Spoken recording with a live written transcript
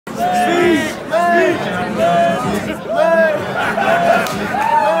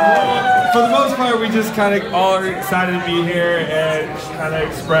For the most part, we just kind of all are excited to be here and kind of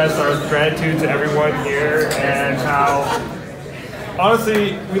express our gratitude to everyone here and how,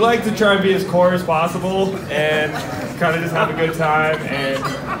 honestly, we like to try and be as core as possible and kind of just have a good time and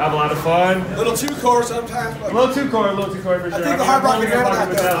have a lot of fun. A little too core sometimes. A little too core for sure. I think the hard rock is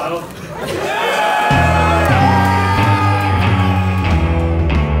about that.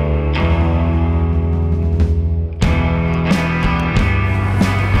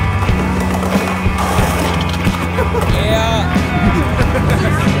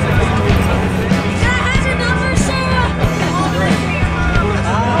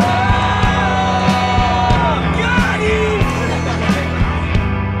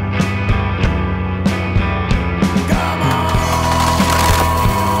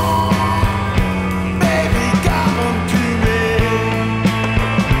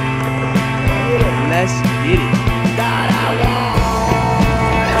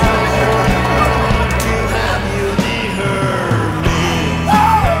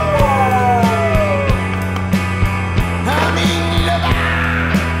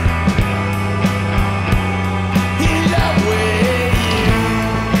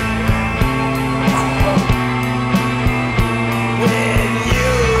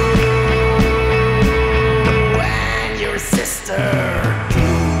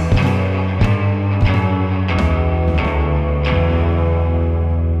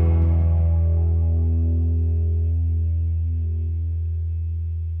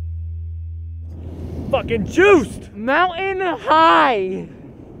 Fucking juiced! Mountain high!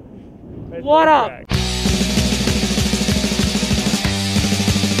 What up?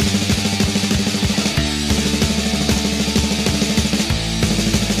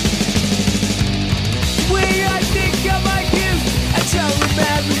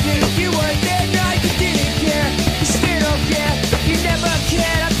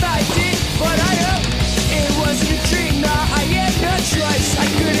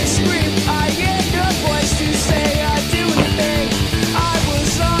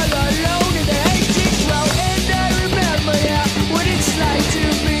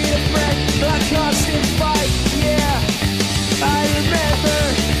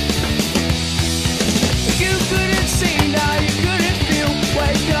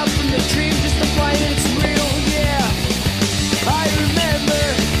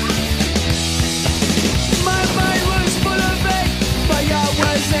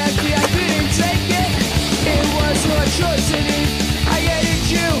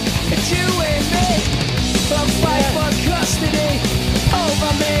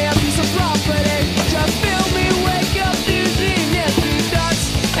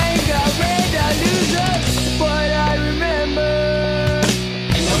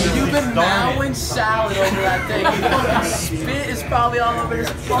 Salad over that thing. Spit is probably all over this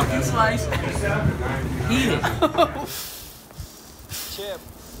fucking slice. Eat it. Chip.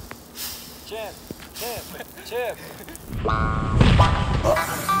 Chip. Chip. Chip.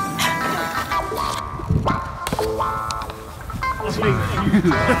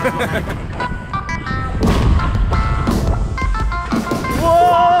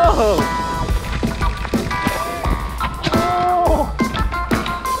 Whoa!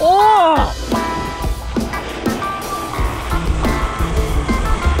 Oh!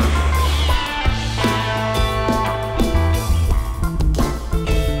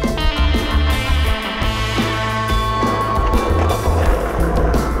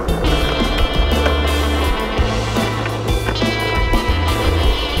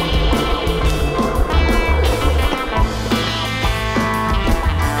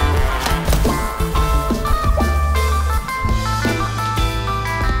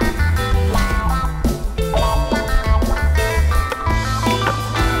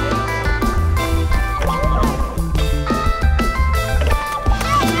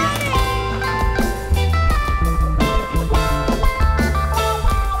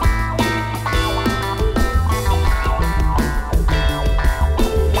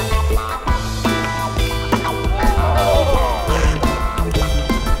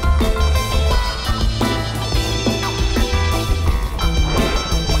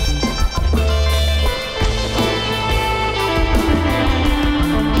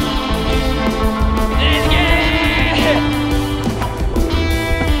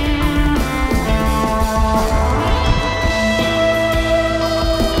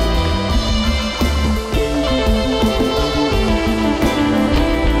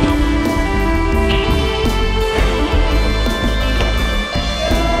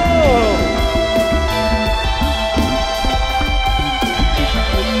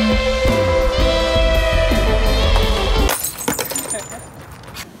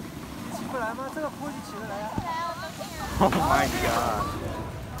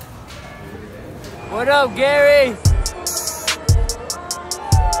 What up, Gary?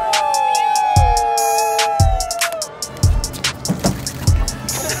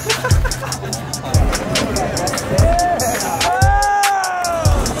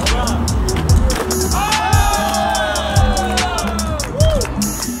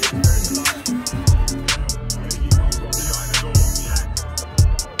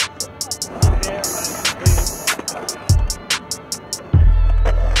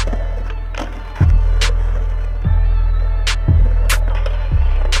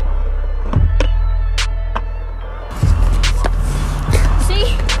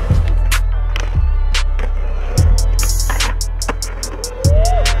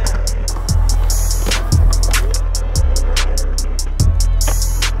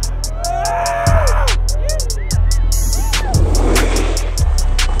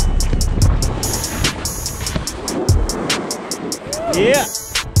 Yeah.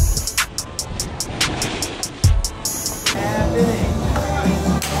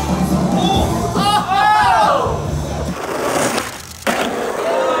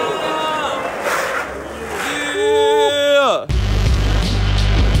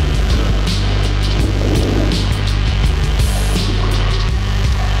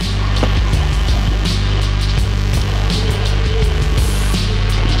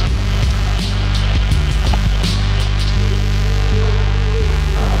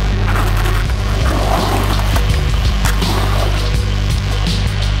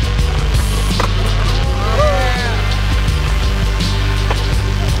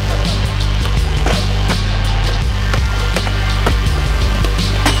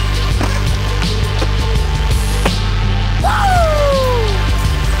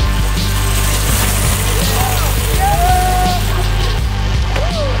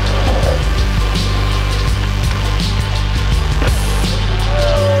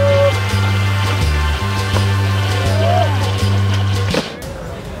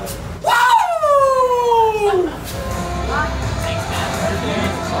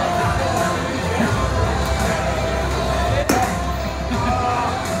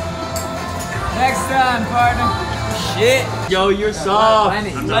 Next time, partner. Shit. Yo, you're soft.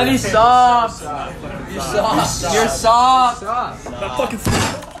 Lenny's soft. You're soft. You're soft. That fucking.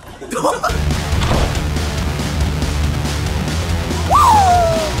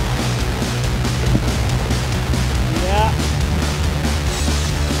 Yeah.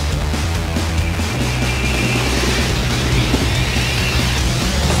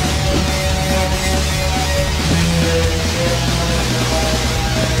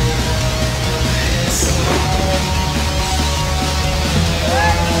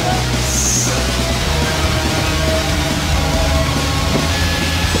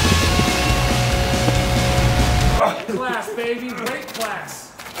 Class, baby. Great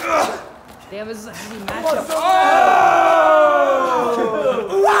class. Damn, this is a heavy matchup.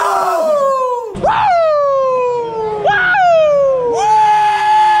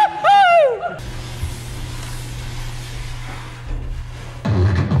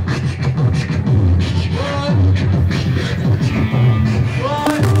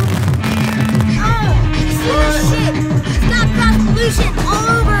 Shit! Stop CROSSPOLLUTION all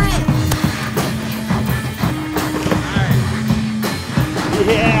over it!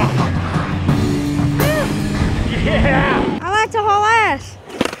 Yeah. Yeah. I like to haul ass.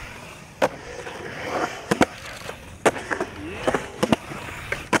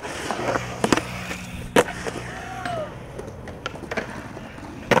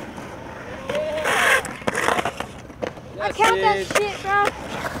 I count that shit, bro.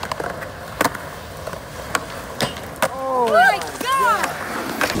 Oh my God!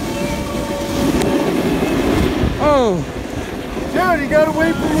 Oh. Dude, you gotta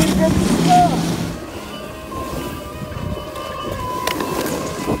wait for me to get the stuff.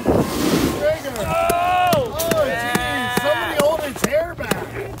 Oh, geez, somebody hold its hair back.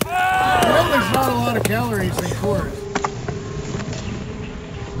 Well, there's not a lot of calories in course.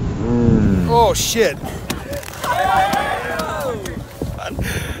 Oh, shit.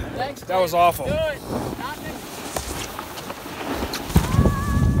 That was awful. Holy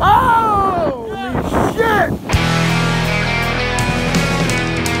shit!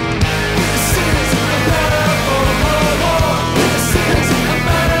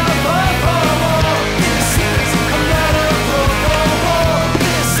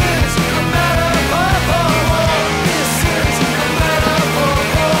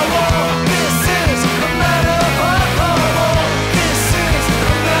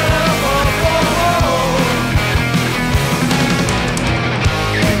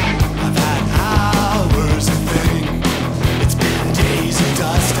 I've had hours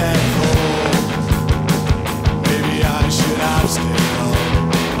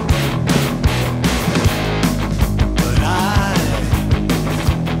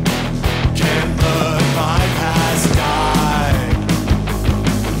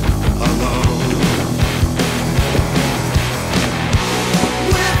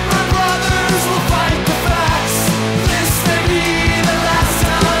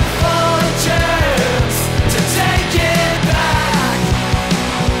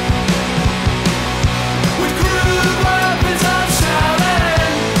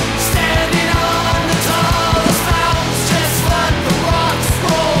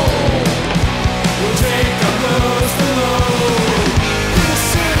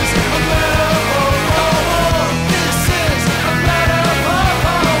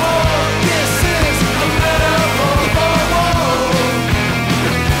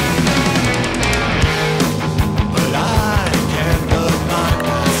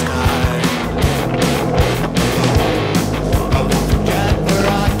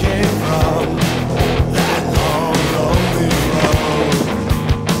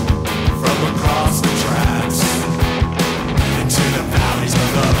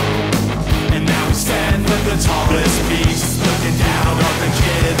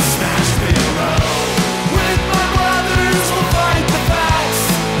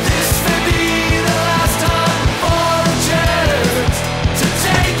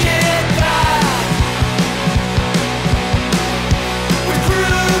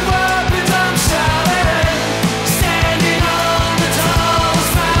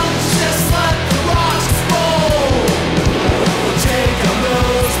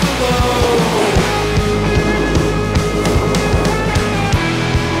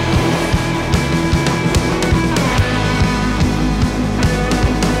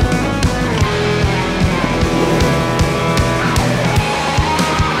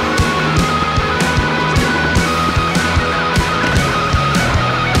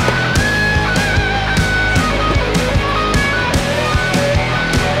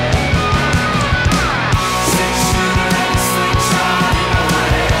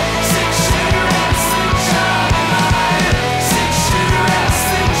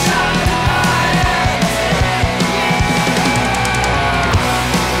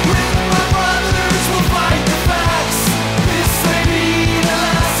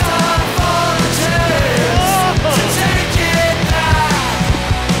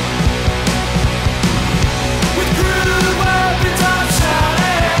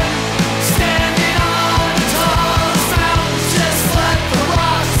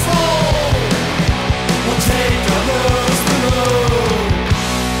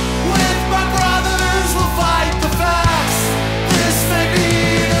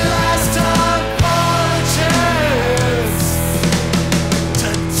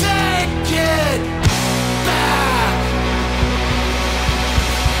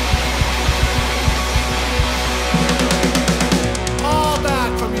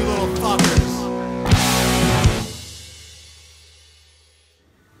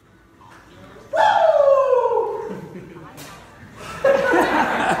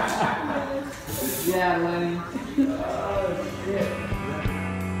Yeah, Lenny.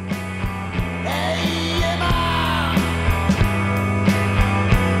 Hey, Emma,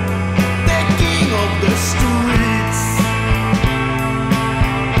 the king of the streets,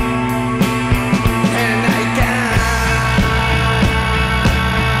 and I can't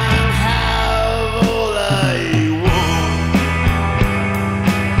have all I want.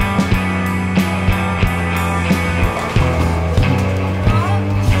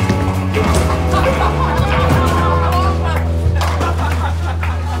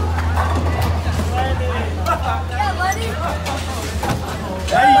 Yeah, Lenny.